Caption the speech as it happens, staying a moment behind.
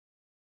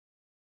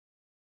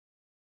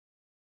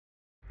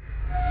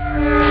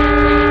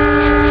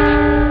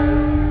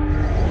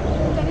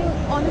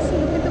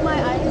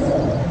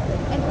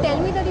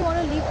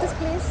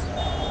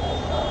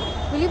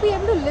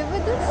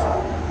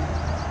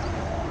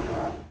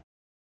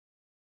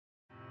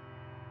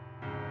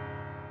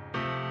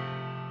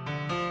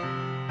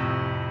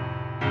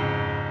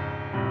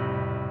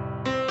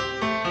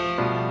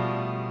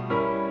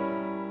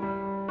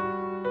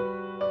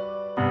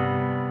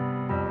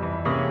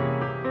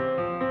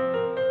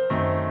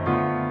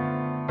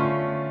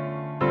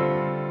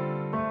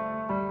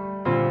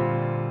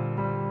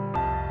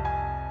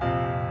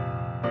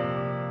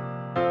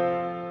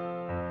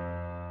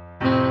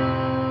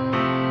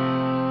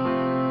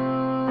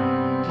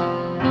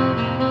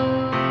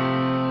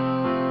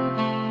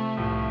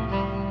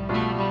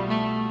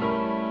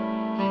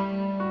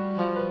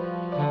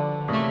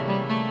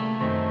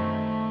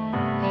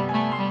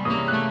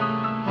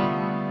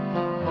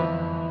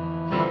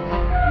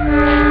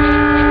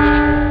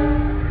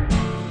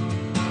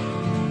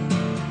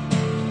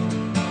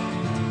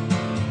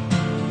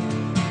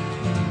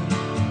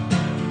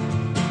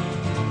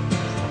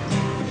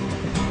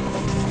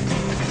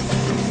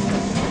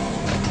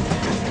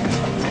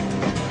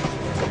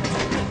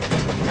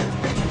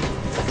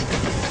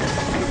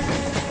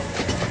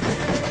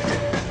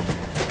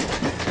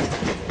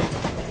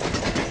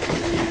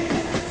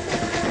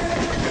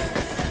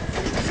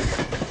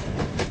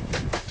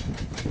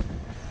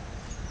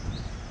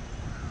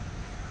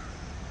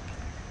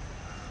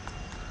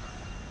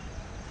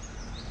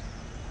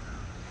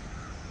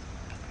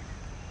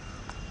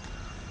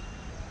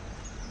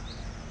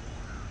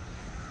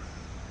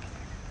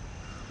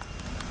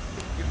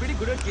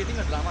you're creating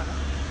a drama, na?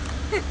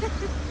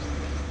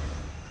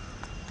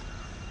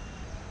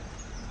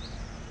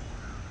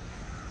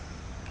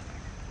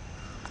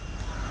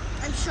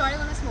 I'm sure I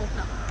want to smoke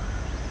now.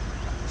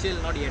 Chill,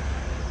 not yet.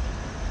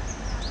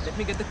 Let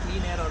me get the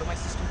clean air out of my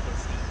system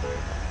first.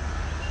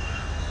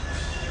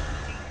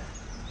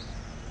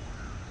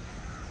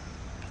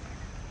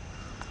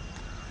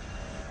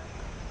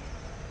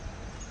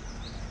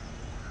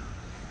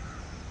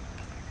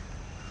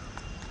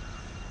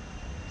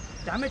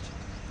 Damn it!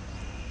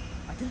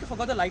 I think I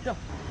forgot the lighter.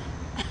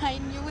 I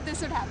knew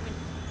this would happen.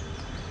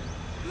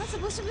 I'm not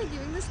supposed to be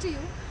giving this to you.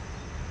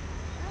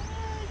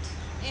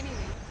 But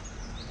anyway.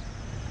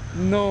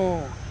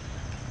 No.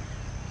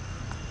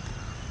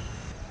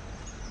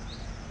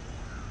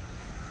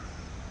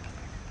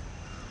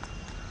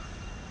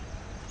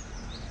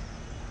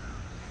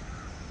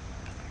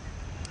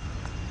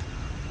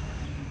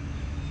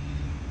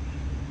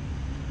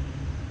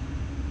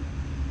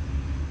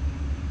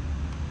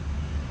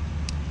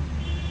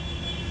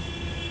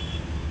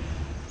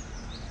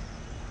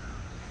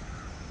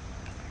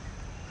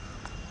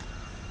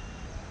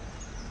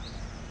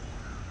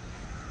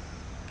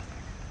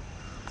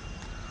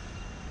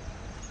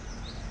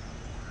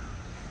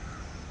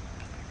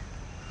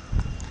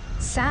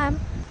 Sam,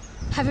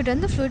 have you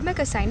done the fluid mech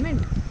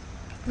assignment?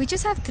 We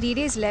just have 3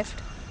 days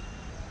left.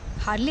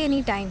 Hardly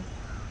any time.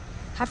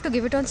 Have to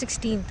give it on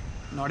 16th.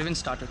 Not even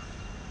started.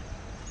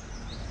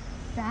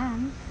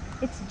 Sam,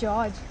 it's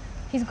George.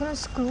 He's gonna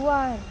screw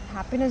our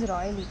happiness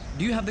royally.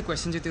 Do you have the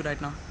questions with you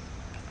right now?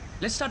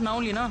 Let's start now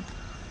only, na?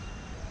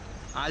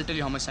 I'll tell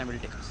you how much time it will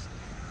take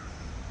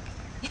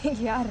us.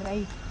 Yeah,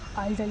 right.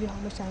 I'll tell you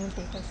how much time it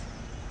will take us.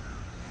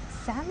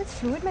 Sam, it's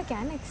fluid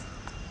mechanics.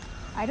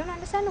 I don't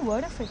understand a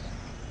word of it.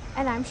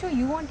 And I'm sure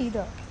you won't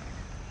either.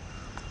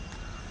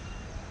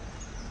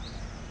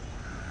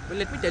 Well,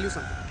 let me tell you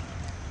something.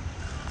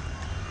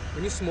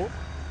 When you smoke,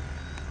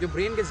 your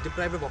brain gets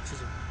deprived of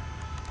oxygen,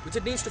 which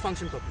it needs to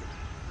function properly.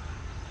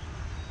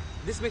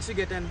 This makes you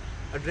get an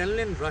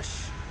adrenaline rush,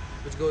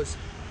 which goes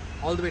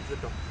all the way to the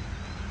top.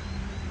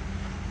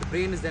 The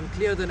brain is then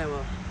clearer than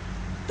ever,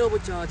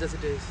 turbocharged as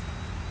it is,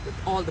 with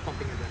all the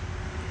pumping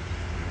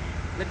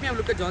adrenaline. Let me have a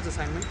look at George's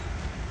assignment.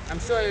 I'm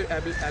sure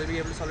I'll be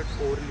able to solve it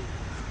orally.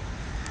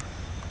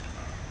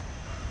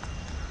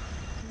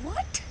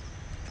 What?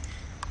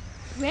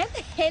 Where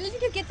the hell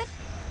did you get that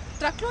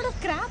truckload of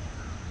crap?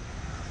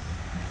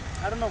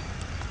 I don't know.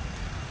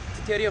 It's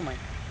a theory of mine.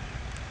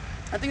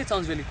 I think it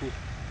sounds really cool.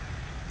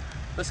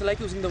 Plus, I like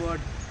using the word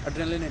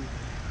adrenaline.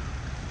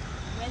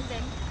 Well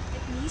then,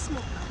 let me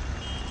smoke now.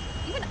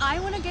 Even I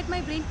want to get my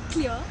brain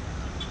clear.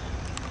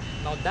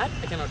 Now that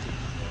I cannot do.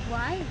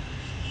 Why?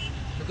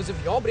 Because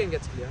if your brain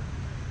gets clear,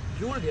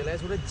 you will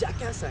realize what a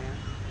jackass I am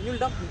and you'll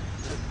dump me.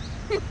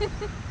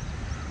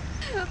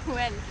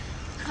 Well,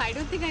 I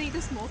don't think I need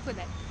to smoke for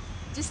that.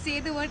 Just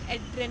say the word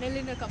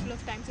adrenaline a couple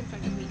of times in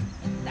front of me.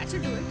 That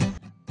should do it.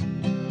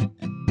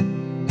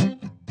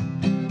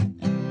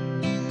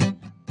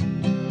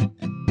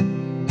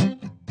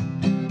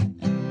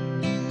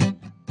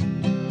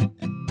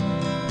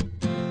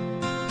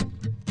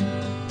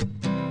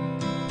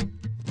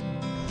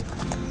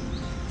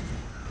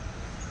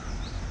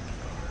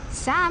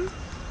 Sam,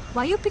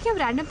 why are you picking up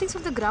random things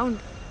from the ground?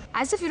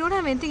 As if you don't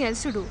have anything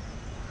else to do.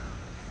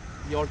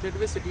 The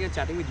alternative is sitting and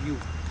chatting with you.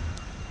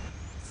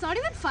 It's not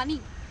even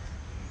funny.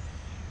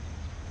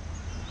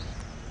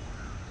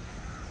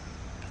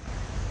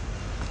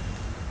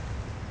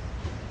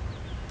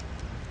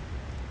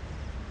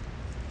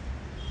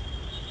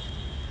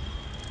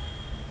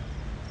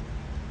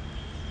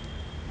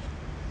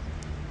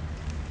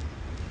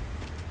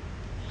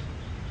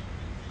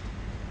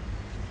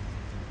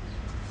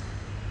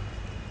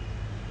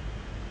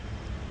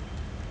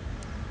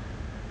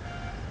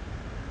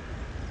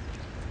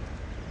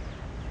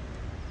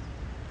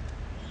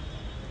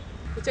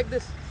 So check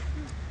this.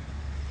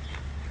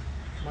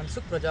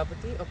 Mansukh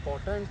Prajapati, a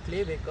potter and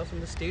clay maker from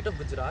the state of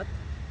Gujarat,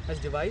 has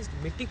devised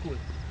Mitti Cool,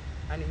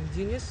 an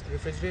ingenious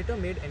refrigerator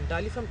made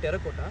entirely from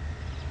terracotta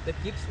that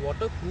keeps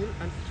water cool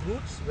and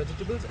fruits,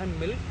 vegetables and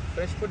milk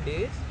fresh for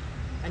days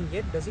and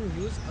yet doesn't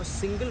use a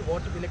single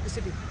watt of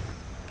electricity.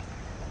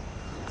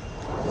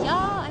 Yeah,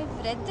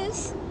 I've read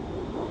this.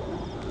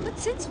 But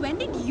since when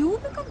did you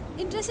become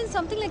interested in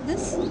something like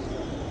this?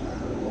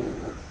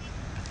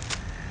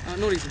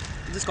 No reason.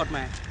 It just caught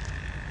my eye.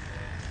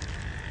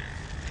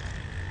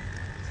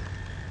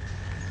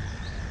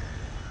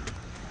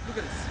 Look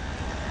at this.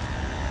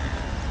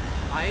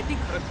 IIT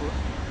Kharagpur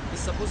is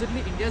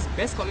supposedly India's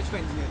best college for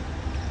engineering.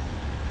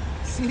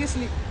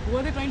 Seriously, who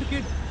are they trying to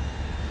kid?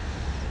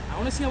 I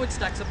want to see how it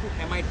stacks up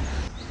to MIT.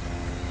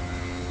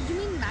 You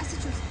mean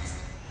Massachusetts?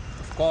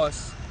 Of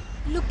course.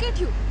 Look at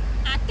you,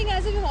 acting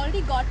as if you've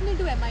already gotten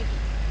into MIT.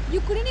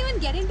 You couldn't even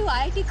get into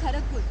IIT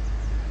Kharagpur.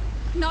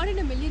 Not in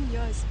a million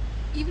years.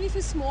 Even if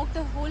you smoked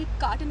a whole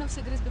carton of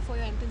cigarettes before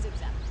your entrance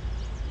exam.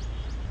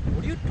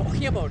 What are you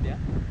talking about, yeah?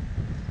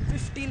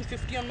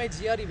 1550 on my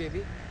GRE,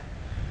 baby.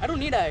 I don't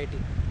need IIT.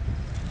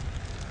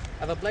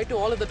 I've applied to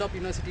all of the top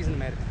universities in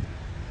America.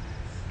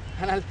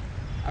 And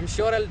I'm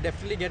sure I'll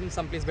definitely get in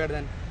someplace better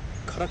than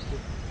Kharagpur.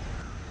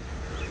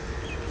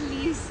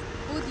 Please,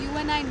 both you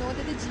and I know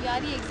that the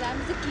GRE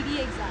exam is a kiddie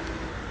exam.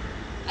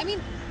 I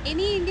mean,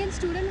 any Indian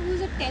student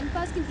who's a 10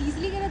 pass can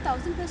easily get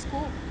 1,000 plus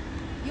score.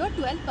 You're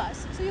 12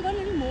 pass, so you got a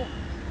little more.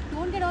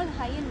 Don't get all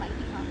high and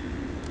mighty, huh?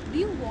 Do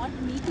you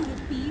want me to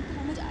repeat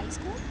how much I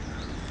scored?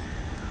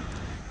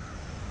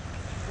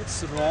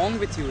 What's wrong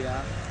with you,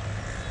 yeah?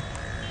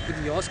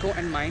 With your score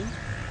and mine,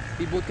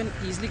 we both can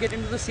easily get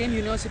into the same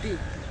university.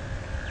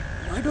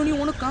 Why don't you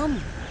want to come?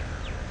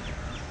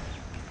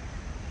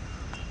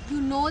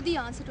 You know the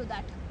answer to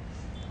that.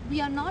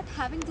 We are not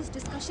having this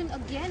discussion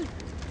again.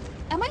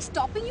 Am I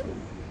stopping you?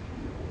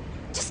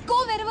 Just go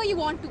wherever you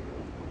want to.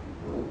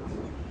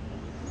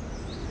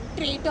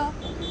 Traitor.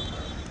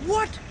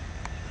 What?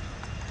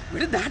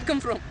 Where did that come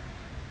from?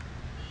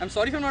 I'm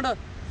sorry if I'm not a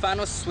fan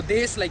of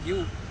Swadesh like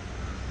you.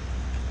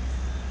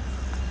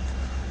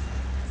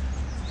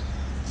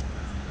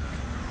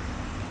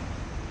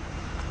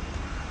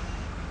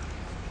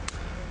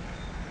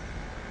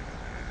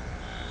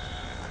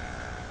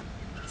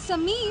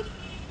 Sameer,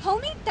 how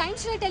many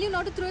times should I tell you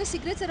not to throw your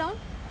cigarettes around?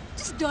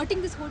 Just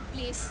dirting this whole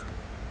place.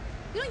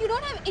 You know, you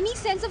don't have any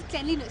sense of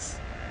cleanliness.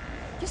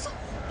 You're so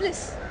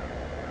hopeless.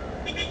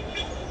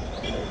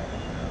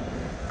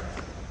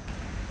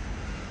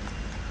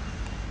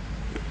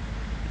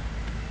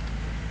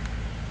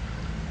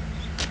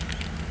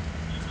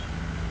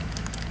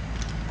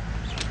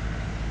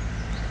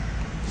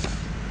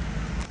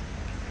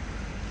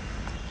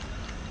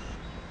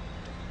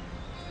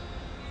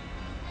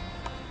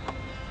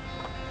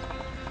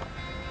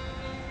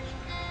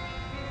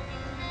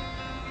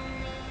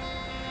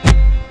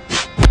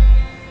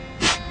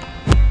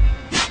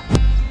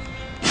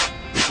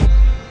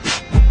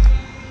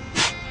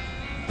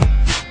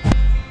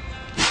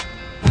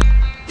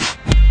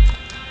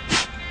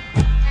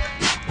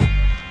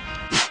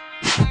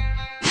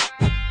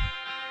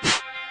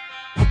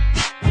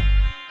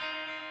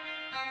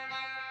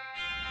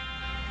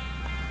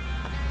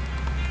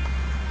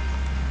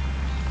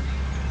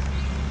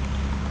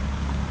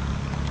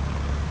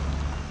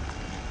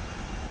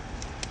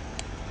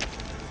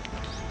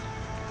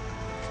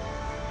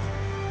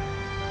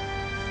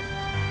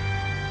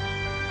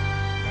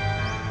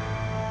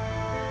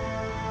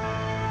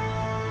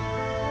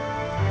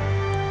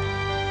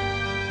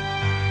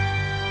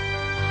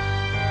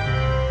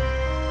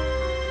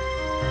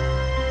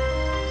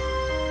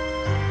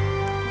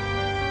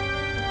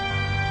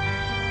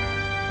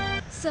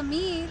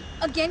 Sameer,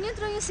 again you're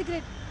throwing a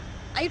cigarette.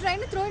 Are you trying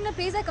to throw it in a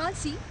place I can't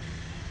see?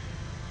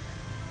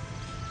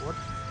 What?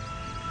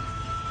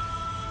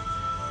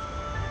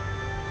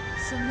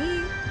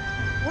 Sameer,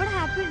 what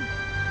happened?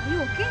 Are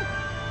you okay?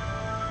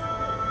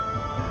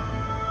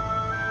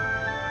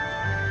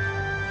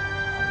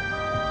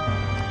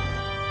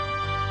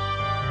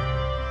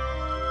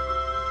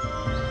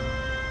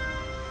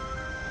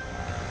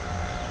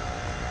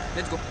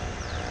 Let's go.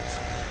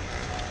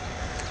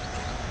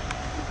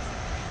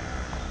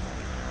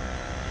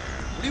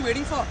 What are you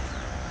waiting for?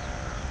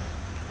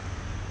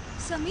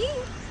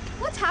 Sameer,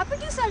 what's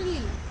happened to you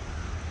suddenly?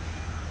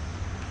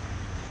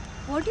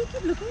 What do you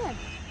keep looking at?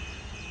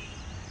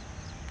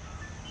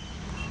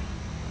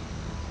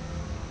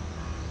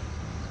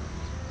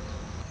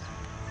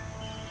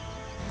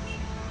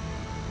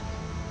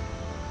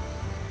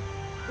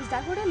 Is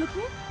that what you're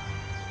looking at?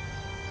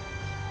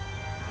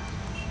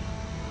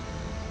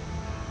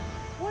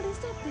 What is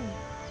that thing?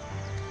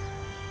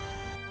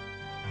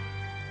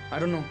 I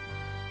don't know.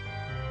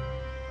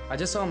 I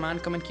just saw a man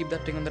come and keep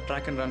that thing on the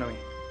track and run away.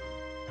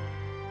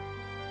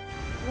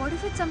 What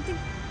if it's something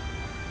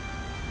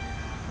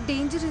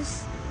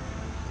dangerous?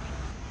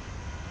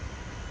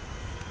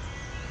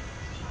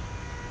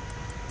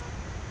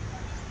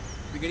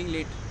 We're getting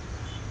late.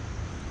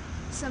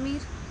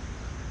 Sameer,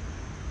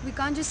 we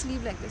can't just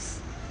leave like this.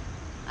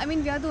 I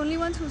mean, we are the only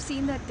ones who've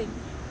seen that thing.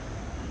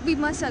 We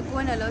must go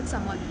and alert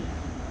someone.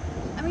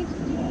 I mean,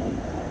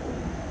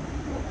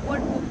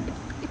 what?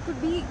 It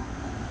could be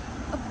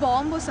a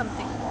bomb or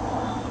something.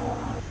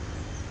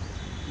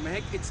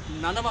 Mehak, it's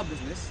none of our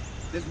business.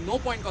 There's no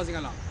point causing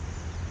alarm.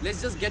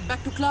 Let's just get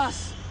back to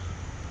class.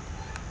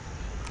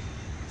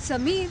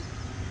 Sameer,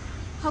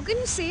 how can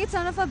you say it's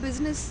none of our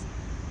business?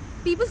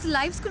 People's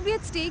lives could be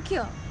at stake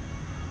here.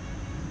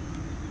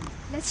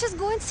 Let's just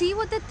go and see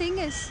what that thing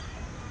is.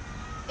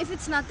 If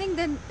it's nothing,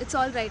 then it's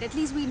all right. At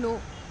least we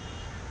know.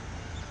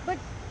 But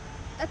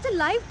that's a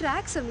live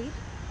track, Sameer.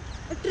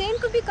 A train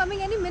could be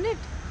coming any minute.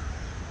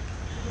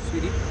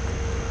 Sweetie,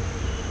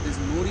 there's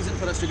no reason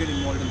for us to get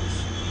involved in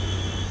this.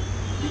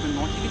 We will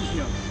not even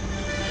hear.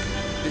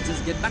 Let's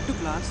just get back to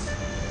class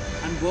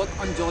and work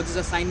on George's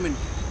assignment.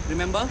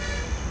 Remember?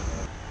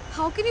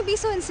 How can you be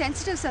so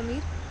insensitive,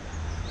 Sameer?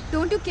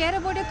 Don't you care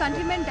about your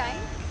countrymen dying?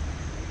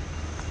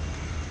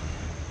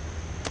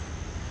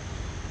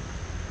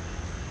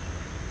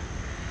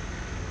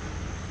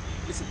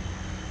 Listen,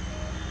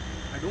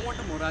 I don't want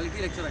a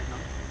morality lecture right now.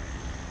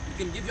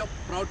 You can give your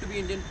proud to be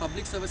Indian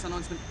public service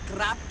announcement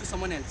crap to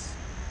someone else.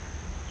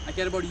 I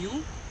care about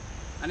you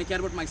and I care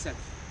about myself.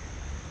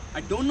 I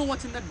don't know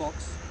what's in that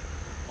box.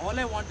 All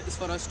I want is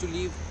for us to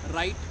leave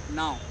right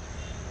now.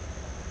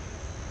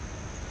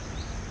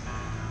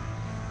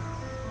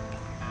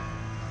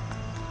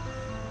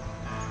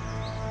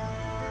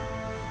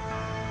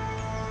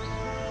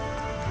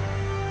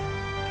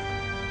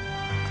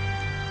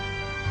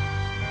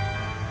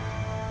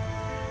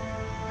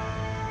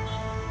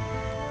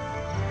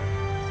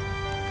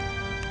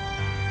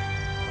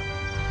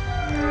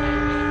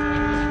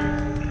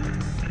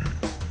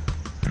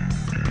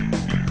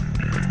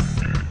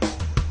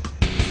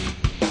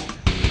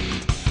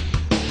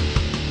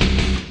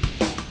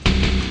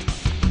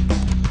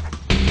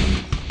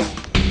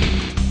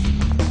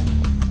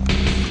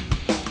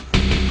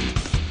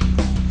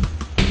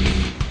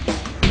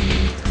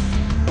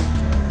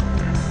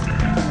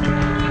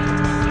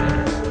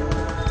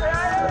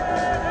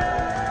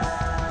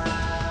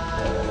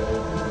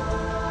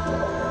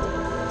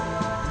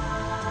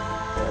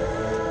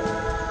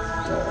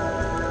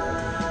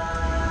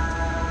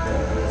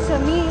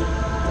 Sameer,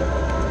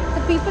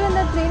 the people in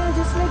that train are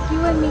just like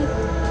you and me,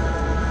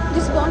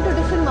 just born to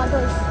different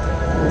mothers.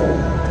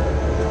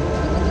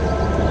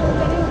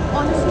 Can you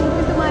honestly look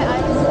into my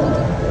eyes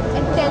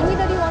and tell me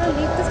that you want to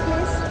leave this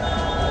place?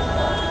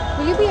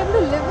 Will you be able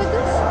to live with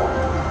this?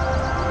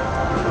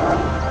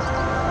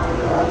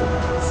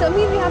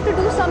 Sameer, we have to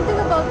do something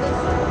about this.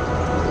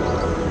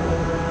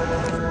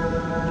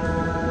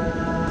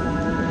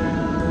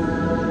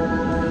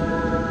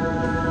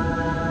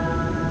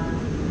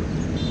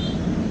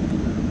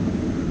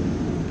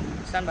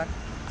 Stand back.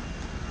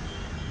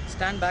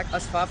 Stand back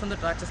as far from the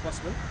tracks as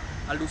possible.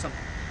 I'll do something.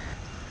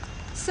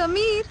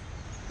 Sameer,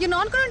 you're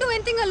not going to do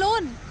anything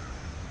alone.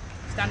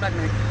 Stand back,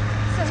 Menon.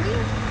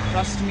 Sameer.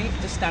 Trust me,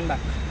 just stand back.